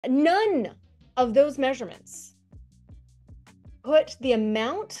None of those measurements put the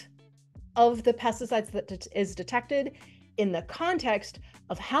amount of the pesticides that is detected in the context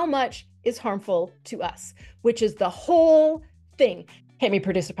of how much is harmful to us, which is the whole thing. Hit me,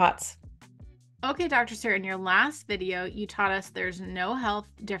 Producer Potts. Okay, Dr. Sarah, in your last video, you taught us there's no health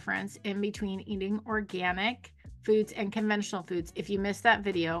difference in between eating organic foods and conventional foods. If you missed that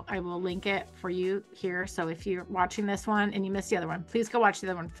video, I will link it for you here. So if you're watching this one and you missed the other one, please go watch the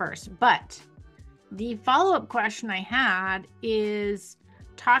other one first. But the follow-up question I had is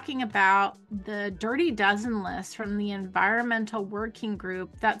talking about the dirty dozen list from the environmental working group.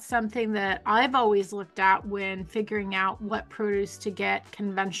 That's something that I've always looked at when figuring out what produce to get,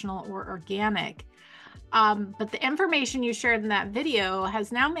 conventional or organic. But the information you shared in that video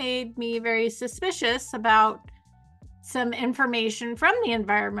has now made me very suspicious about some information from the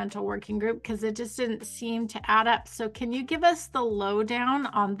environmental working group because it just didn't seem to add up. So can you give us the lowdown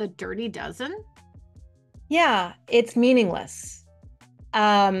on the dirty dozen? Yeah, it's meaningless.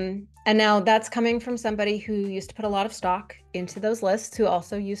 And now that's coming from somebody who used to put a lot of stock into those lists, who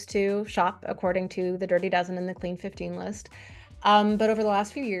also used to shop according to the Dirty Dozen and the Clean 15 list. But over the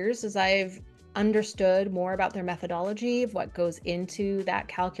last few years, as I've understood more about their methodology of what goes into that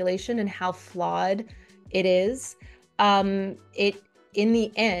calculation and how flawed it is, in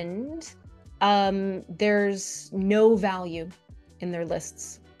the end, there's no value in their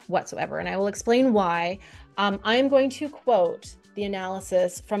lists whatsoever. And I will explain why. I'm going to quote the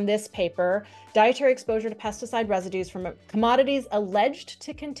analysis from this paper, Dietary Exposure to Pesticide Residues from Commodities Alleged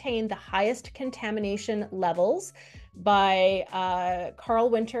to Contain the Highest Contamination Levels, by Carl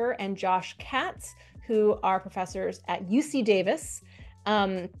Winter and Josh Katz, who are professors at UC Davis.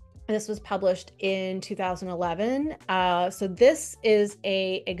 This was published in 2011. So this is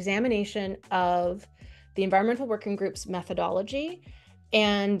an examination of the Environmental Working Group's methodology.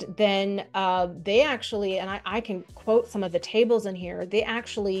 And then they actually, and I can quote some of the tables in here, they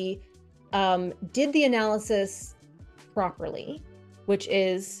actually did the analysis properly, which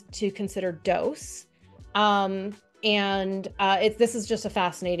is to consider dose. This is just a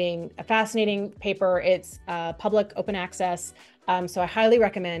fascinating paper. It's public, open access. So I highly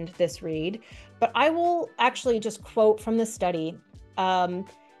recommend this read. But I will actually just quote from the study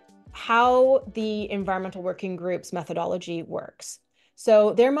how the Environmental Working Group's methodology works.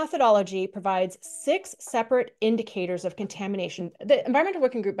 So their methodology provides 6 separate indicators of contamination. The Environmental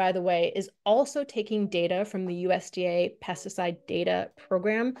Working Group, by the way, is also taking data from the USDA Pesticide Data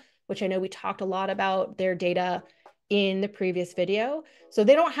Program, which I know we talked a lot about their data in the previous video. So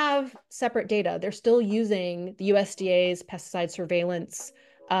they don't have separate data. They're still using the USDA's pesticide surveillance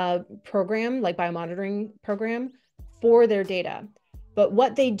program, like biomonitoring program, for their data. But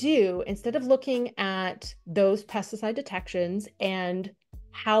what they do, instead of looking at those pesticide detections and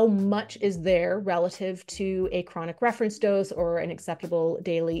how much is there relative to a chronic reference dose or an acceptable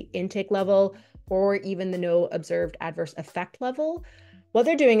daily intake level, or even the no observed adverse effect level, what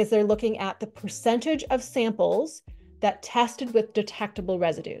they're doing is they're looking at the percentage of samples that tested with detectable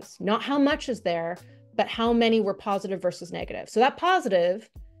residues. Not how much is there, but how many were positive versus negative. So that positive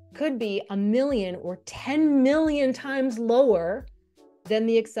could be 1 million or 10 million times lower than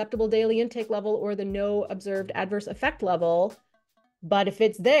the acceptable daily intake level or the no observed adverse effect level. But if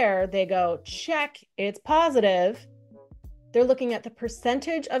it's there, they go, check, it's positive. They're looking at the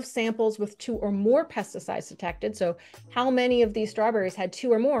percentage of samples with 2 or more pesticides detected. So how many of these strawberries had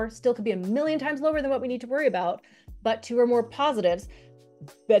 2 or more? Still could be 1 million times lower than what we need to worry about, but 2 or more positives.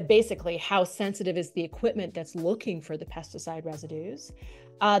 But basically, how sensitive is the equipment that's looking for the pesticide residues?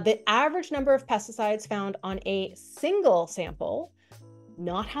 The average number of pesticides found on a single sample,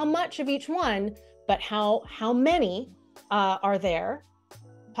 not how much of each one, but how many are there,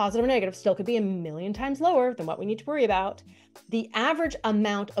 positive or negative, still could be 1 million times lower than what we need to worry about. The average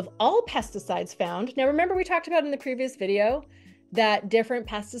amount of all pesticides found. Now, remember we talked about in the previous video that different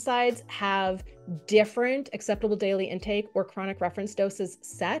pesticides have different acceptable daily intake or chronic reference doses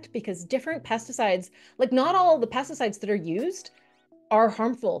set, because different pesticides, like not all the pesticides that are used are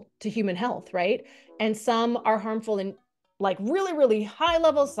harmful to human health, right? And some are harmful in like really, really high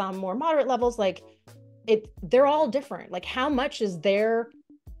levels, some more moderate levels. Like they're all different. Like how much is their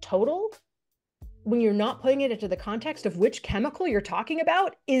total when you're not putting it into the context of which chemical you're talking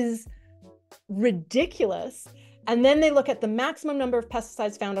about is ridiculous. And then they look at the maximum number of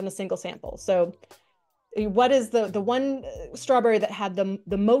pesticides found on a single sample. So what is the one strawberry that had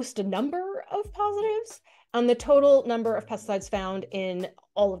the most number of positives and the total number of pesticides found in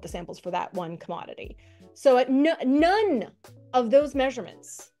all of the samples for that one commodity. So at none of those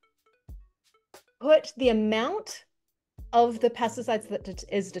measurements put the amount of the pesticides that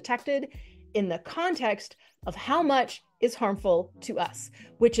is detected in the context of how much is harmful to us,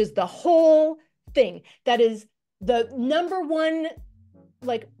 which is the whole thing. That is the number one,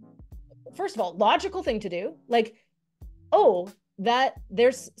 like, first of all, logical thing to do. Like, oh, that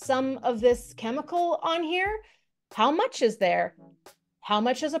there's some of this chemical on here. How much is there? How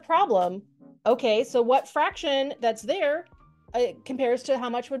much is a problem? Okay, so what fraction that's there compares to how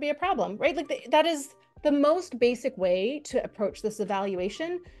much would be a problem, right? Like that is the most basic way to approach this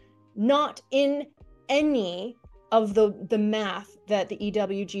evaluation, not in any of the math that the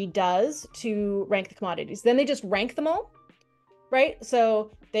EWG does to rank the commodities. Then they just rank them all, right?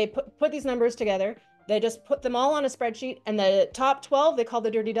 So they put these numbers together. They just put them all on a spreadsheet, and the top 12 they call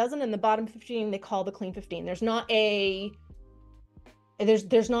the dirty dozen, and the bottom 15 they call the clean 15. There's not a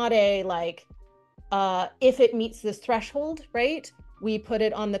like, if it meets this threshold, right, we put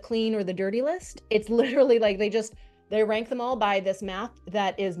it on the clean or the dirty list. It's literally like they rank them all by this math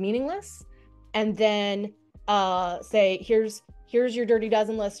that is meaningless, and then say here's your dirty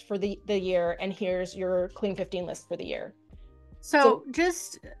dozen list for the year, and here's your clean 15 list for the year. So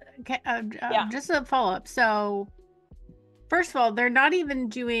just a follow-up. So first of all, they're not even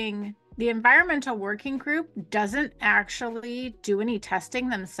doing, the environmental working group doesn't actually do any testing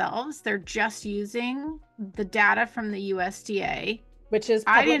themselves. They're just using the data from the USDA. Which is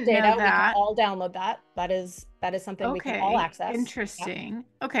I public didn't data. know We that. can all download that. That is something we can all access. Interesting.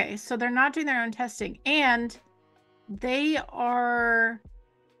 Yeah. Okay, so they're not doing their own testing, and they are,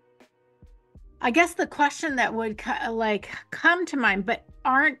 I guess the question that would come to mind, but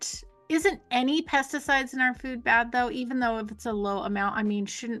isn't any pesticides in our food bad though, even though if it's a low amount? I mean,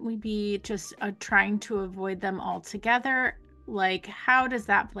 shouldn't we be just trying to avoid them altogether? Like, how does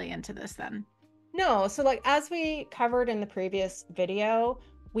that play into this then? No, so like as we covered in the previous video,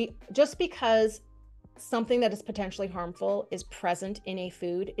 just because something that is potentially harmful is present in a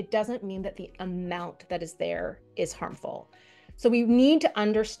food, it doesn't mean that the amount that is there is harmful. So we need to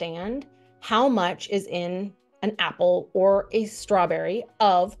understand how much is in an apple or a strawberry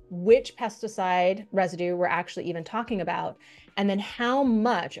of which pesticide residue we're actually even talking about, and then how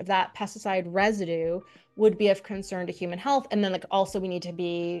much of that pesticide residue would be of concern to human health. And then like also we need to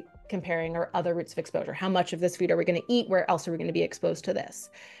be comparing our other routes of exposure. How much of this food are we going to eat? Where else are we going to be exposed to this?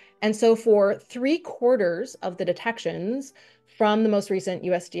 And so for 3/4 of the detections from the most recent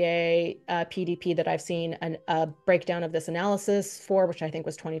USDA PDP that I've seen a breakdown of this analysis for, which I think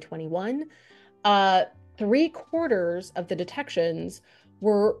was 2021, 3/4 of the detections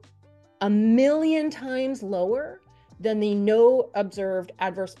were 1,000,000 times lower than the no observed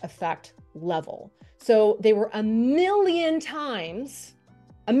adverse effect level. So they were 1,000,000 times,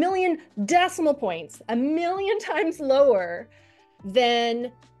 1,000,000 decimal points, 1,000,000 times lower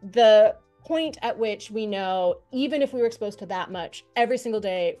than the point at which we know, even if we were exposed to that much every single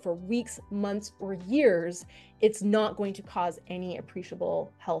day for weeks, months, or years, it's not going to cause any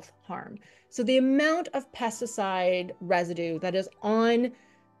appreciable health harm. So the amount of pesticide residue that is on,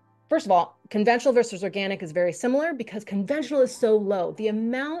 first of all, conventional versus organic is very similar because conventional is so low. The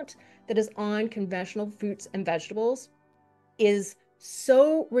amount that is on conventional fruits and vegetables is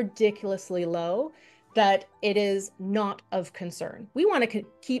so ridiculously low that it is not of concern. We want to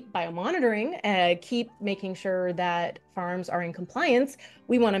keep biomonitoring, keep making sure that farms are in compliance.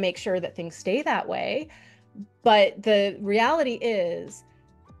 We want to make sure that things stay that way. But the reality is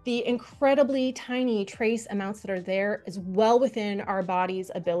the incredibly tiny trace amounts that are there is well within our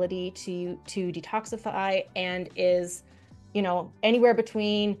body's ability to detoxify, and is, anywhere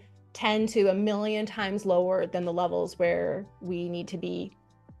between 10 to 1,000,000 times lower than the levels where we need to be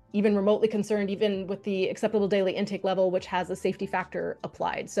even remotely concerned, even with the acceptable daily intake level, which has a safety factor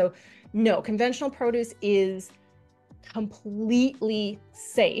applied. So no, conventional produce is completely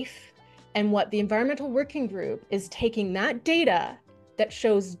safe. And what the Environmental Working Group is taking that data that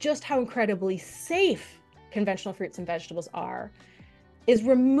shows just how incredibly safe conventional fruits and vegetables are, is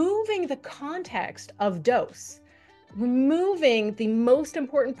removing the context of dose, removing the most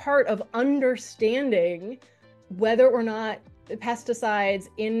important part of understanding whether or not pesticides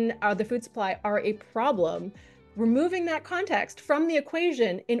in the food supply are a problem, removing that context from the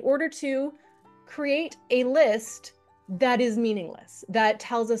equation in order to create a list that is meaningless, that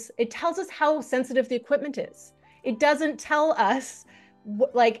tells us how sensitive the equipment is. It doesn't tell us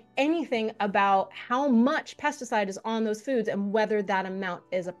like anything about how much pesticide is on those foods and whether that amount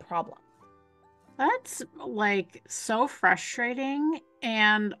is a problem. That's like so frustrating,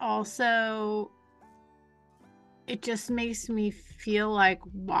 and also it just makes me feel like,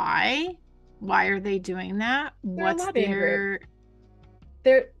 why are they doing that? What's their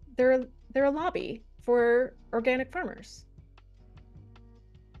group. They're a lobby for organic farmers.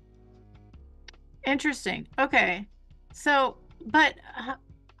 Interesting. Okay. So, but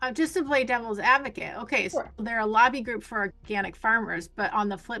just to play devil's advocate, okay, so Sure. they're a lobby group for organic farmers, but on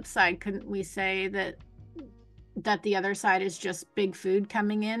the flip side, couldn't we say that the other side is just big food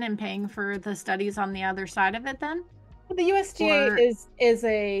coming in and paying for the studies on the other side of it then? Well, the USDA Or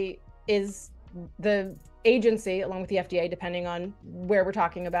is the agency along with the FDA, depending on where we're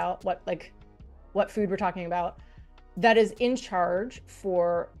talking about, what food we're talking about, that is in charge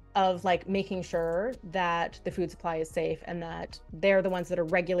of like making sure that the food supply is safe and that they're the ones that are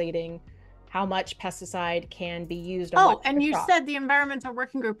regulating how much pesticide can be used on what oh, type and of you crop. said the environmental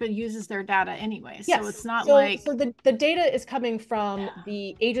working group uses their data anyway, so it's Yes. not So like the data is coming from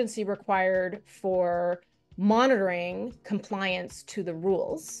the agency required for monitoring compliance to the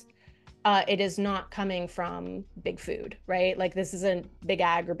rules. It is not coming from big food, right? Like this isn't big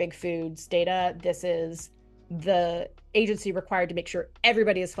ag or big foods data. This is the agency required to make sure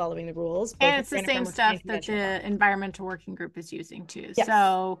everybody is following the rules, both and it's the organic same farmers stuff and that conventional the farmers. environmental working group is using too. Yes.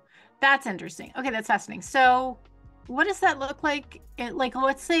 So that's interesting. Okay, that's fascinating. So what does that look like? Like,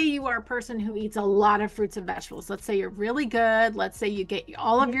 let's say you are a person who eats a lot of fruits and vegetables. Let's say you're really good. Let's say you get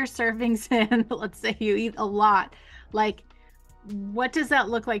all of Mhm. your servings in. Let's say you eat a lot. Like, what does that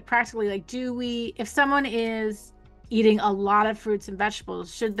look like practically? Like, if someone is eating a lot of fruits and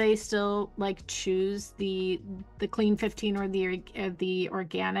vegetables, should they still like choose the clean 15 or the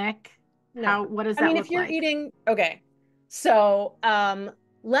organic? No. What does I that mean, if look you're like? eating, okay. So,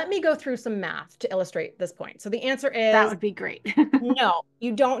 let me go through some math to illustrate this point. So the answer That is would be great. no,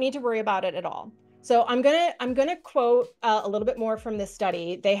 you don't need to worry about it at all. So I'm gonna quote a little bit more from this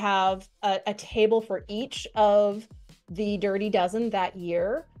study. They have a table for each of the Dirty Dozen that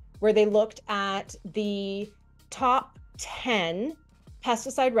year, where they looked at the top 10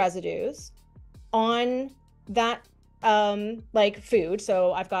 pesticide residues on that like food.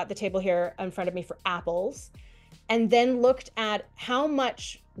 So I've got the table here in front of me for apples, and then looked at how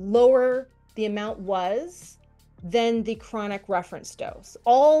much lower the amount was than the chronic reference dose,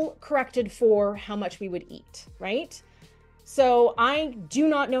 all corrected for how much we would eat, right? So I do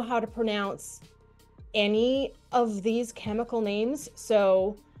not know how to pronounce any of these chemical names.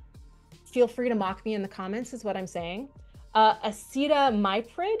 So feel free to mock me in the comments, is what I'm saying.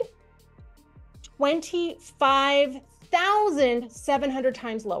 Acetamiprid, 25,700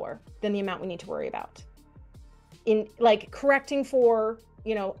 times lower than the amount we need to worry about. In like correcting for,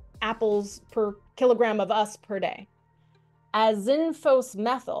 apples per kilogram of us per day.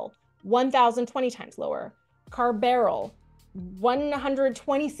 Azinphosmethyl, 1,020 times lower. Carbaryl,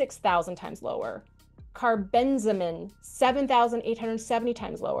 126,000 times lower. Carbenzamine, 7,870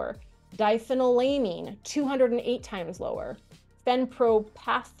 times lower. Diphenylamine, 208 times lower.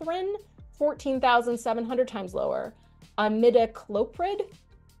 Fenpropathrine, 14,700 times lower. Imidacloprid,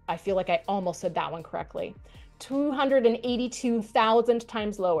 I feel like I almost said that one correctly, 282,000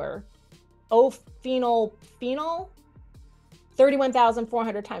 times lower. Ophenolphenol,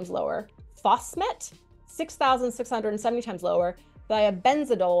 31,400 times lower. Phosmet, 6,670 times lower.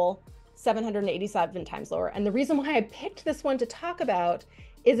 Thiabenzidole, 787 times lower. And the reason why I picked this one to talk about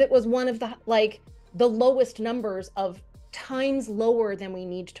is it was one of the lowest numbers of times lower than we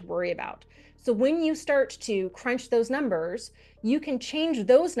need to worry about. So when you start to crunch those numbers, you can change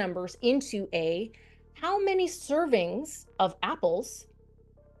those numbers into how many servings of apples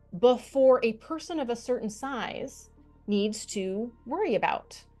before a person of a certain size needs to worry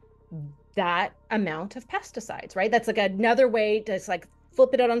about that amount of pesticides, right? That's like another way to like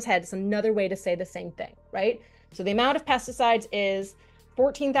flip it out on its head. It's another way to say the same thing, right? So the amount of pesticides is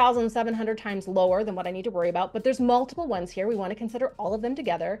 14,700 times lower than what I need to worry about, but there's multiple ones here. We want to consider all of them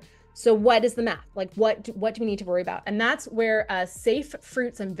together. So what is the math? Like what do we need to worry about? And that's where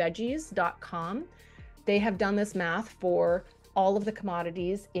safefruitsandveggies.com, they have done this math for all of the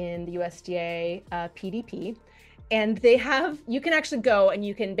commodities in the USDA PDP. And you can actually go and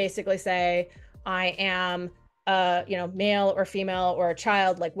you can basically say, I am male or female or a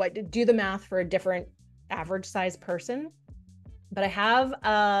child, like do the math for a different average size person. But I have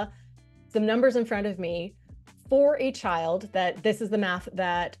some numbers in front of me for a child that this is the math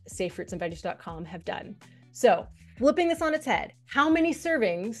that safefruitsandveggies.com have done. So flipping this on its head, how many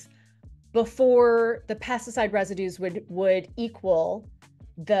servings before the pesticide residues would equal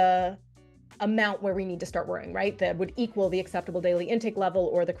the amount where we need to start worrying, right? That would equal the acceptable daily intake level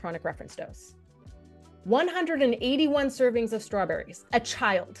or the chronic reference dose. 181 servings of strawberries, a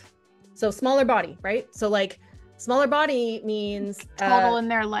child. So smaller body, right? So like smaller body means total in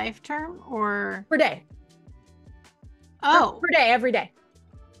their life term or per day. Oh, per day, every day.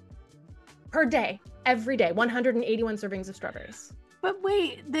 Per day, every day, 181 servings of strawberries. but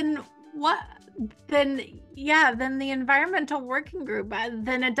wait, then what? then yeah, then the environmental working group,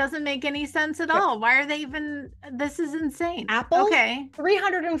 then it doesn't make any sense at all. Why are they even, this is insane. Apples, Okay.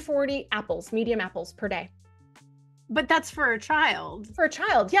 340 apples, medium apples per day. But that's for a child. For a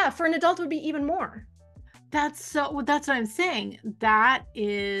child, yeah. For an adult, it would be even more. That's what I'm saying. That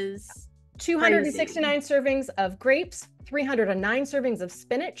is 269 servings of grapes, 309 servings of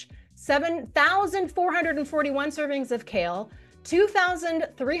spinach, 7,441 servings of kale,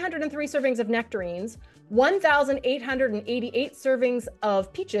 2,303 servings of nectarines, 1,888 servings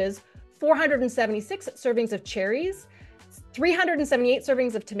of peaches, 476 servings of cherries, 378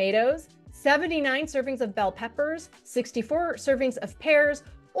 servings of tomatoes, 79 servings of bell peppers, 64 servings of pears,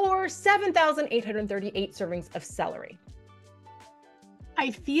 or 7,838 servings of celery.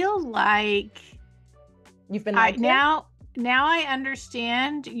 I feel like you've been lied to? Now I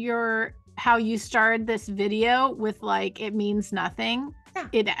understand how you started this video with like, it means nothing.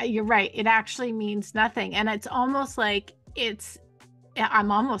 Yeah. You're right. It actually means nothing. And it's almost like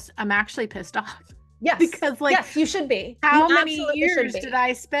I'm actually pissed off. Yes. Because like, yes, you should be. How many years did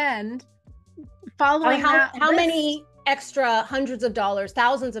I spend following how many extra hundreds of dollars,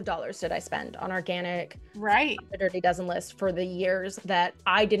 thousands of dollars did I spend on organic? Right. The Dirty Dozen list for the years that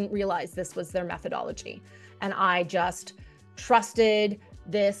I didn't realize this was their methodology. And I just trusted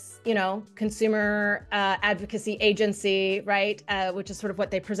this, consumer advocacy agency, right? Which is sort of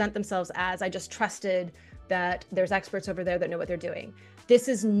what they present themselves as. I just trusted that there's experts over there that know what they're doing. This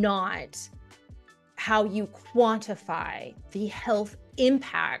is not how you quantify the health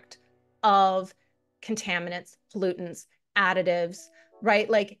impact of contaminants, pollutants, additives, right?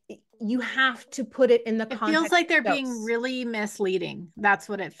 Like you have to put it in the context. It feels like they're being really misleading. That's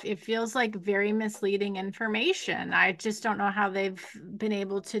what it feels like, very misleading information. I just don't know how they've been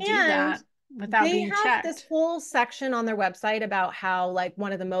able to do that without being checked. They have this whole section on their website about how like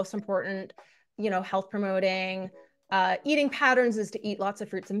one of the most important, health promoting eating patterns is to eat lots of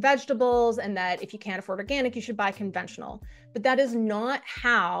fruits and vegetables, and that if you can't afford organic, you should buy conventional. But that is not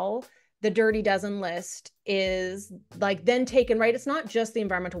how the Dirty Dozen list is like then taken, right? It's not just the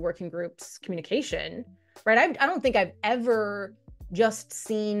environmental working group's communication, right? I don't think I've ever just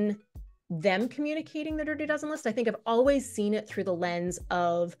seen them communicating the Dirty Dozen list. I think I've always seen it through the lens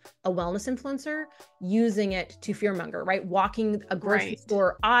of a wellness influencer using it to fearmonger, right? Walking a grocery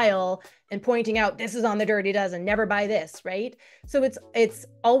store aisle and pointing out, this is on the Dirty Dozen, never buy this, right? So it's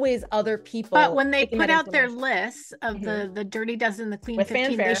always other people. But when they put out their lists of the Dirty Dozen, the Clean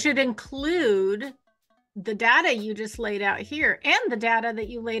 15, they should include the data you just laid out here and the data that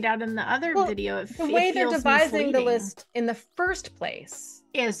you laid out in the other video. The way they're devising the list in the first place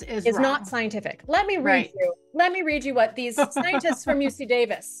is not scientific. Let me read you what these scientists from UC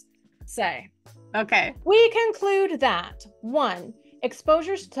Davis say. Okay. We conclude that 1,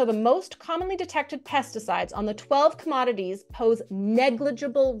 exposures to the most commonly detected pesticides on the 12 commodities pose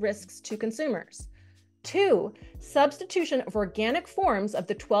negligible risks to consumers. 2, substitution of organic forms of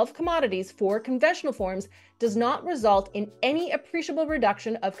the 12 commodities for conventional forms does not result in any appreciable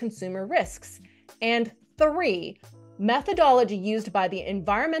reduction of consumer risks. And 3, methodology used by the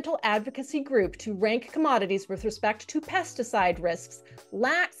environmental advocacy group to rank commodities with respect to pesticide risks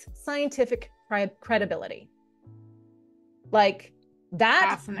lacks scientific credibility. Like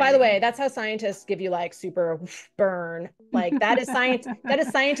that, by the way, that's how scientists give you like super burn. Like that is science. That is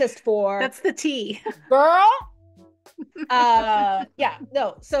scientist for. That's the T. Girl. Yeah,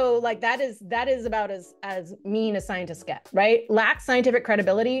 no. So like that is about as mean as scientists get, right? Lacks scientific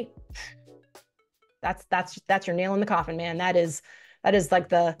credibility. That's your nail in the coffin, man. That is like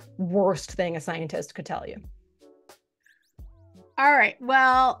the worst thing a scientist could tell you. All right.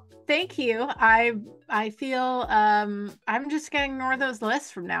 Well, thank you. I feel I'm just gonna ignore those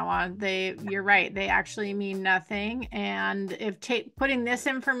lists from now on. You're right. They actually mean nothing. And if putting this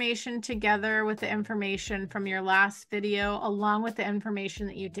information together with the information from your last video, along with the information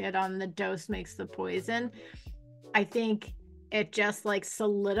that you did on the dose makes the poison, I think it just like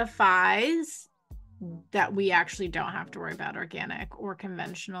solidifies that we actually don't have to worry about organic or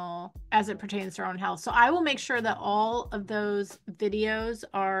conventional as it pertains to our own health. So I will make sure that all of those videos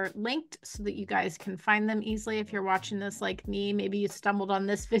are linked so that you guys can find them easily. If you're watching this like me, maybe you stumbled on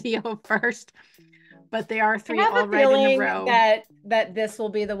this video first, but they are 3 all right in a row. That this will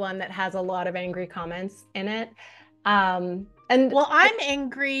be the one that has a lot of angry comments in it. Well, I'm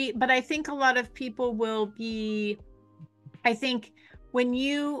angry, but I think a lot of people will be, I think when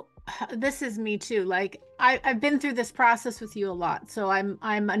you, this is me too. Like I've been through this process with you a lot. So I'm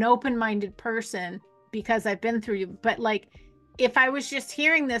an open-minded person because I've been through you. But like, if I was just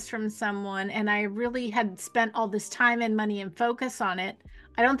hearing this from someone and I really had spent all this time and money and focus on it,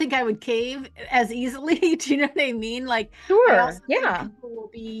 I don't think I would cave as easily. Do you know what I mean? Like, I Sure. also think Yeah. people will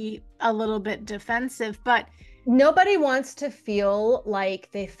be a little bit defensive, but Nobody wants to feel like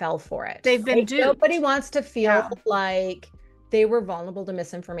they fell for it, they've been right? Nobody duped. wants to feel Yeah. like they were vulnerable to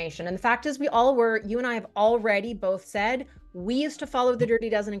misinformation. And the fact is, we all were. You and I have already both said we used to follow the Dirty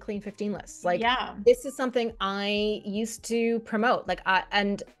Dozen and Clean 15 lists. Like, Yeah. this is something I used to promote. Like,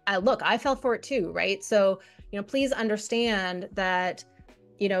 look, I fell for it too, right? So, please understand that,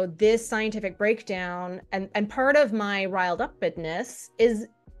 this scientific breakdown and part of my riled upness is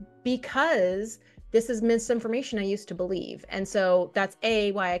because this is misinformation I used to believe. And so that's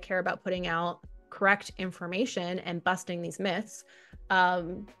why I care about putting out correct information and busting these myths,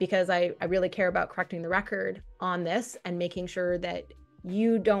 because I really care about correcting the record on this and making sure that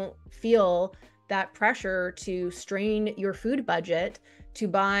you don't feel that pressure to strain your food budget to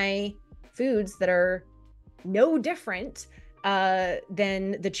buy foods that are no different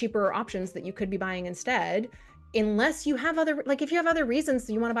than the cheaper options that you could be buying instead, unless you have other, like, if you have other reasons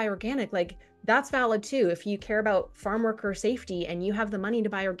that you want to buy organic, like, that's valid too. If you care about farm worker safety and you have the money to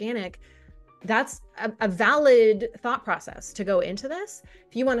buy organic, that's a valid thought process to go into this.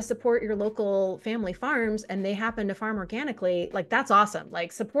 If you want to support your local family farms and they happen to farm organically, like, that's awesome.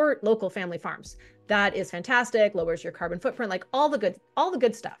 Like, support local family farms. That is fantastic, lowers your carbon footprint, like all the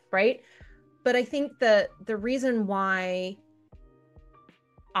good stuff, right? But I think that the reason why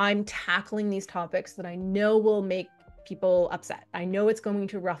I'm tackling these topics that I know will make people upset, I know it's going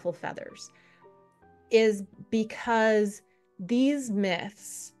to ruffle feathers, is because these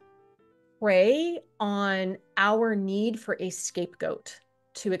myths prey on our need for a scapegoat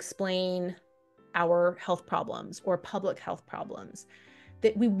to explain our health problems or public health problems.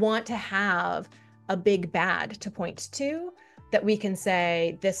 That we want to have a big bad to point to, that we can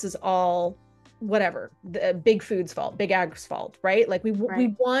say, this is all whatever, the big food's fault, big ag's fault, right? Like,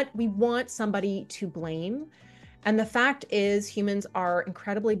 Right. we want somebody to blame. And the fact is, humans are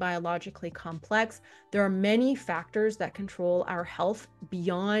incredibly biologically complex. There are many factors that control our health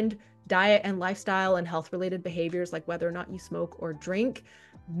beyond diet and lifestyle and health-related behaviors, like whether or not you smoke or drink.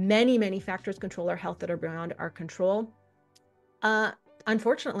 Many, many factors control our health that are beyond our control.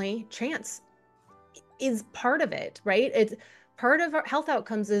 Unfortunately, chance is part of it, right? It's part of our health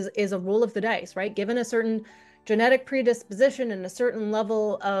outcomes is a roll of the dice, right? Given a certain genetic predisposition and a certain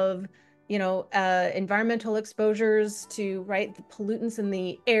level of environmental exposures to, right, the pollutants in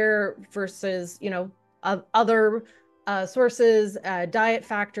the air versus other sources, diet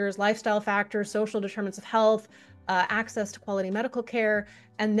factors, lifestyle factors, social determinants of health, access to quality medical care,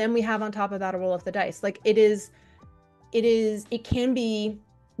 and then we have on top of that a roll of the dice. Like, it can be,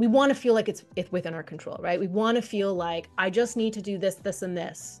 we want to feel like it's within our control, right? We want to feel like, I just need to do this, this, and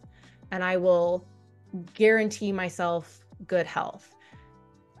this, and I will guarantee myself good health.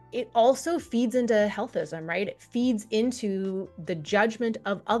 It also feeds into healthism, right? It feeds into the judgment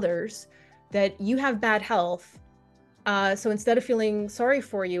of others that you have bad health. So instead of feeling sorry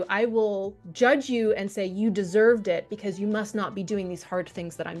for you, I will judge you and say you deserved it because you must not be doing these hard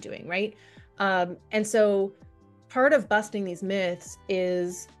things that I'm doing, right? And so part of busting these myths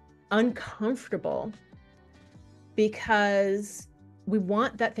is uncomfortable because we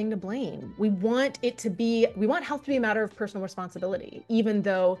want that thing to blame. We want health to be a matter of personal responsibility, even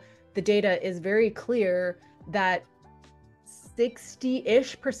though the data is very clear that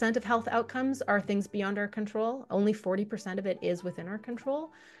 60-ish% of health outcomes are things beyond our control. Only 40% of it is within our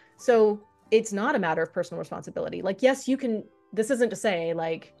control. So it's not a matter of personal responsibility. Like, yes, you can, this isn't to say,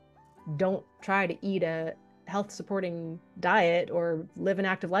 like, don't try to eat a health supporting diet or live an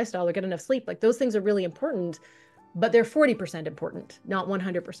active lifestyle or get enough sleep. Like, those things are really important, but they're 40% important, not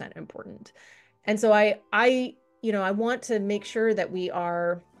 100% important. And so I want to make sure that we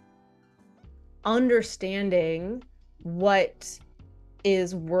are understanding what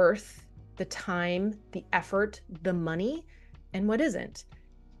is worth the time, the effort, the money, and what isn't.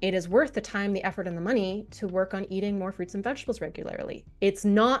 It is worth the time, the effort, and the money to work on eating more fruits and vegetables regularly. It's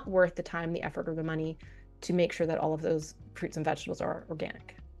not worth the time, the effort, or the money to make sure that all of those fruits and vegetables are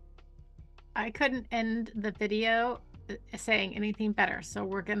organic. I couldn't end the video saying anything better. So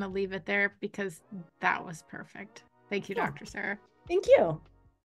we're going to leave it there because that was perfect. Thank you, Oh, Dr. Sarah. thank you.